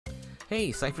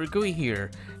Hey, Cypher Gooey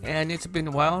here, and it's been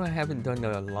a while. I haven't done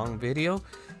a long video,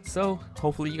 so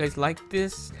hopefully you guys like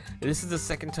this. This is the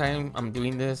second time I'm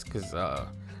doing this because I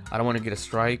don't want to get a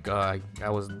strike. I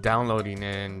was downloading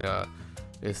and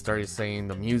it started saying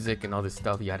the music and all this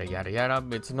stuff, yada yada yada.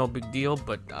 It's no big deal,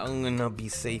 but I'm gonna be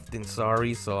safe than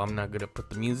sorry, so I'm not gonna put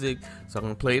the music. So I'm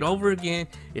gonna play it over again.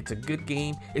 It's a good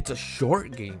game. It's a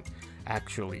short game,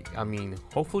 actually. I mean,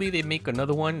 hopefully they make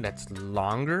another one that's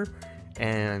longer.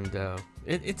 And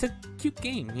it's a cute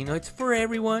game, you know, it's for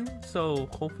everyone, so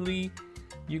hopefully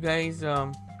you guys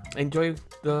enjoy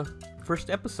the first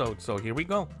episode. So here we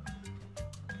go.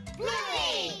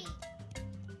 Bluey!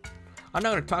 I'm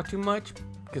not gonna talk too much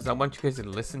because I want you guys to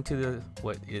listen to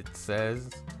what it says.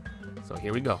 So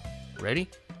here we go. Ready?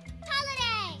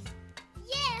 Holidays!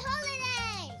 Yeah,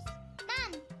 holidays!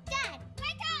 Mum, Dad,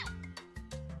 wake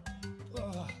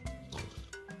up!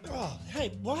 Oh,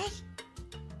 hey, what?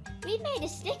 We've made a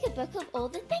sticker book of all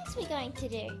the things we're going to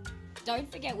do. Don't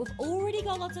forget, we've already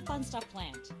got lots of fun stuff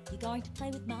planned. You're going to play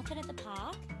with Muffin at the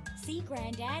park, see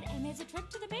Grandad, and there's a trip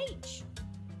to the beach.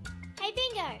 Hey,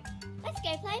 Bingo, let's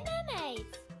go play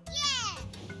mermaids. Yeah!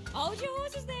 Hold your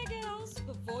horses there, girls.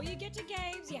 Before you get to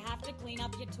games, you have to clean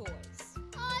up your toys.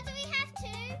 Oh, do we have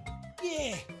to?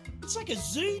 Yeah, it's like a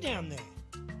zoo down there.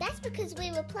 That's because we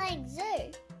were playing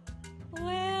zoo.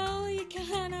 Well, you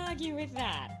can't argue with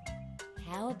that.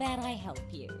 How about I help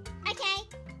you? Okay.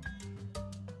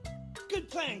 Good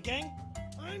plan, gang.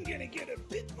 I'm gonna get a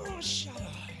bit more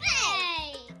shut-eye.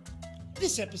 Hey!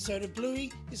 This episode of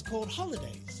Bluey is called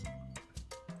Holidays.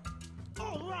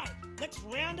 All right, let's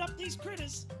round up these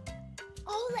critters.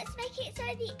 Oh, let's make it so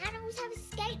the animals have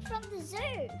escaped from the zoo.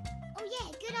 Oh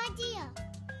yeah, good idea.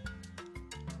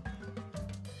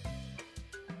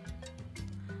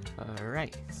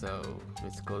 Alright, so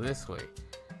let's go this way.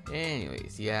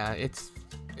 Anyways, yeah, it's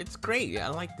great. I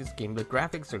like this game. The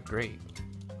graphics are great.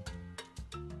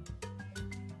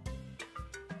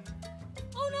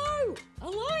 Oh no! A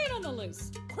lion on the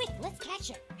loose! Quick, let's catch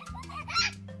it!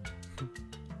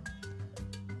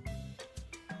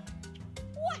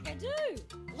 What-a-do!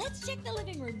 Let's check the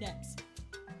living room next.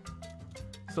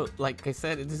 So, like I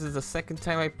said, this is the second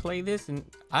time I play this, and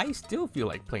I still feel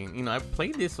like playing. You know, I've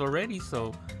played this already,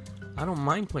 so I don't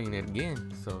mind playing it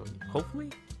again. So, hopefully,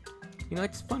 you know,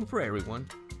 it's fun for everyone,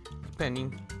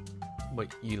 depending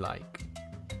what you like.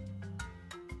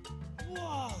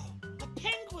 Whoa, a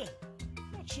penguin!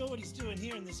 Not sure what he's doing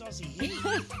here in this Aussie heat.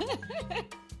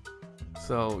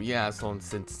 So, yeah, so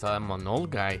since I'm an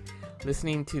old guy,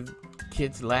 listening to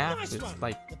kids laugh, Nice it's one.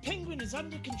 like The penguin is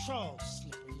under control,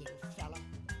 slippery little fella.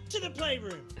 To the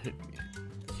playroom.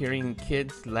 hearing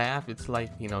kids laugh. It's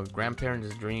like, you know,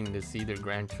 grandparents' dream to see their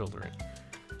grandchildren.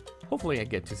 Hopefully I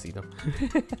get to see them.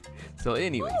 So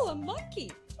anyways. Oh, a monkey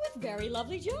with very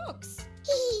lovely jokes.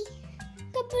 Hee,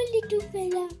 come on, little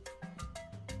fella.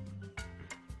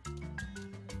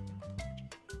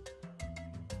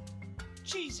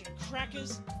 Cheese and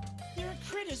crackers. There are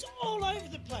critters all over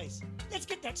the place. Let's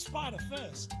get that spider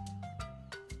first.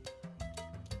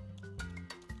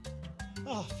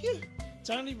 Oh, phew. It's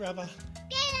only rubber.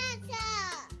 Good answer.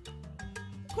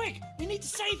 Quick, we need to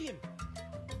save him.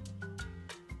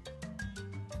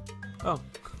 Oh,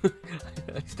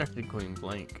 I started going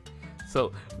blank.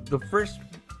 So the first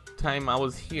time I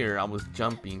was here, I was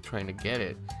jumping trying to get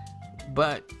it,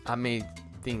 but I made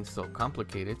things so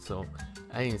complicated, so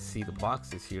I didn't see the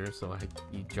boxes here. So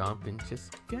you jump and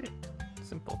just get it.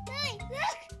 Simple. Hey,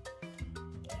 look.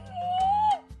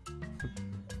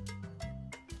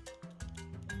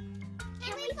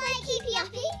 Can we play Keepy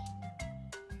Uppy?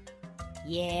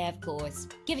 Yeah, of course.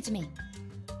 Give it to me.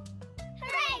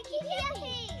 Hooray, Keepy Uppy!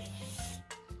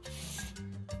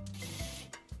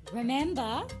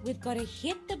 Remember, we've got to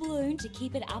hit the balloon to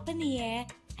keep it up in the air,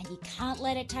 and you can't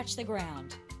let it touch the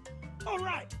ground. All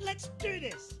right, let's do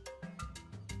this.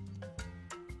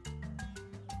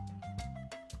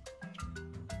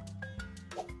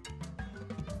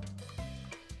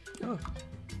 Oh,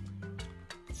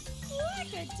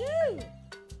 What-a-do!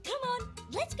 Come on,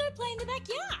 let's go play in the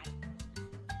backyard.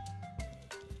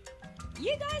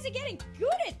 You guys are getting good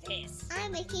at this.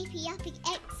 I'm a Keepy Uppy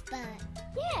expert.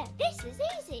 Yeah, this is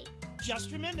easy.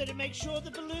 Just remember to make sure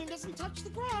the balloon doesn't touch the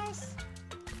grass.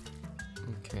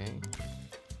 okay.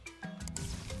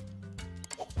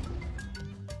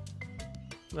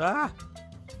 Ah!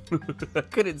 I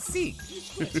couldn't see. You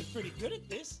squirts are pretty good at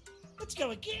this. Let's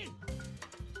go again.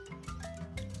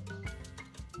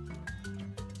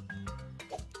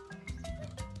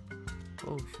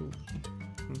 Oh shoot.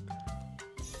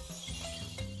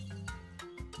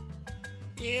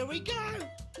 Here we go.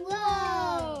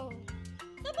 Whoa!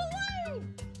 The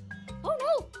balloon! Oh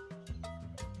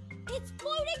It's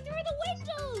floating through the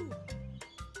window!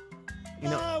 You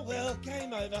know, Oh, well,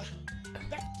 game over.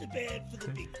 Back to bed for the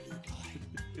big blue guy.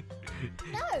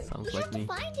 No, Sounds we like have to me.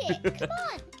 find it. Come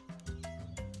on.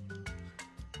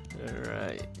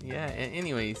 Alright, yeah,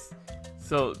 anyways,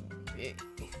 so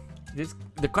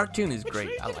the cartoon is Which great.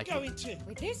 room I did like it go it. into?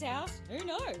 With this house, who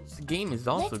knows? The game is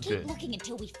also Let's keep good. looking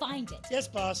until we find it. Yes,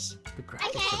 boss. The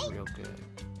graphics Okay. are real good.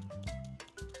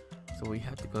 So we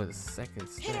have to go to the second Head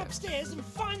step. upstairs and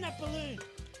find that balloon.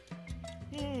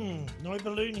 No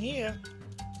balloon here.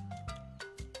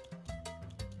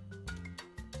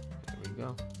 There we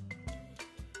go.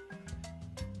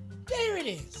 There it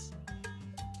is.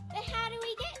 But how do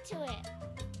we get to it?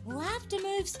 We'll have to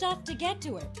move stuff to get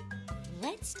to it.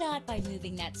 Let's start by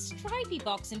moving that stripy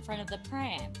box in front of the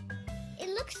pram. It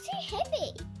looks too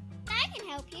heavy. I can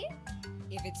help you.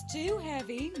 If it's too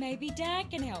heavy, maybe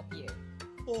Dad can help you.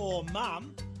 Or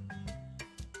Mum.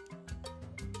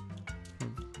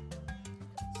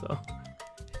 So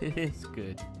it is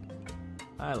good.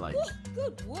 I like Whew, it.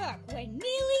 good work, we're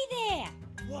nearly there.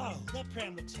 Whoa, that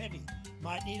pram looks heavy.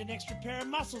 Might need an extra pair of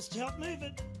muscles to help move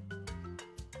it.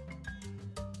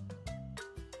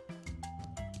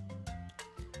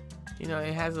 You know,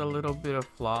 it has a little bit of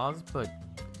flaws, but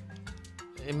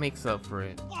it makes up for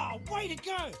it. Oh, way to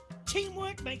go!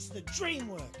 Teamwork makes the dream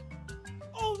work.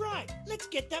 All right, let's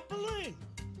get that balloon.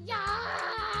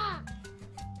 Yeah!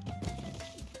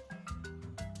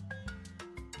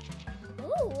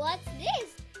 Ooh, what's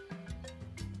this?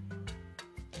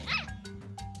 Ah,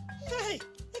 Hey,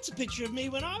 that's a picture of me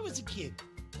when I was a kid.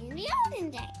 in the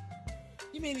olden days.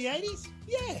 You mean the 80s?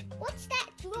 Yeah. What's that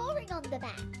drawing on the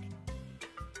back?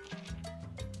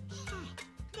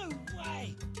 No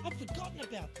way! I'd forgotten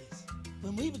about this.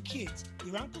 When we were kids,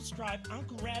 your Uncle Stripe,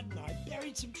 Uncle Rad and I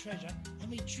buried some treasure and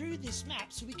we drew this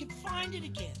map so we could find it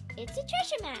again. It's a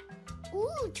treasure map.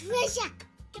 Ooh, treasure!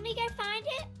 Can we go find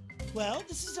it? Well,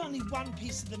 this is only one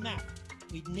piece of the map.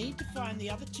 We'd need to find the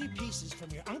other two pieces from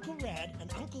your Uncle Rad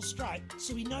and Uncle Stripe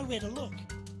so we know where to look.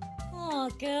 Oh,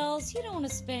 girls, you don't want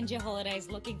to spend your holidays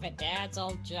looking for Dad's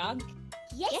old junk.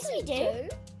 Yes, we do.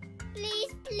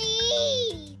 Please,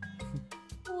 please.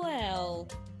 Well,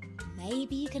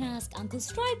 maybe you can ask Uncle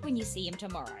Stripe when you see him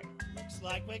tomorrow. Looks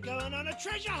like we're going on a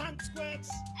treasure hunt, Squirts.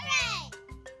 Hooray!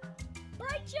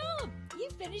 Great job! You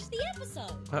finished the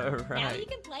episode. All Now you right,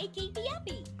 can play Keepy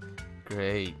Uppy.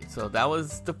 great. So that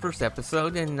was the first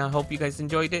episode, and I hope you guys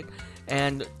enjoyed it.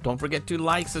 And don't forget to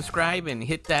like, subscribe, and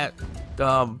hit that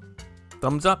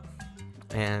thumbs up.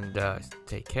 And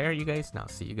take care, you guys. And I'll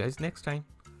see you guys next time.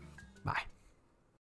 Bye.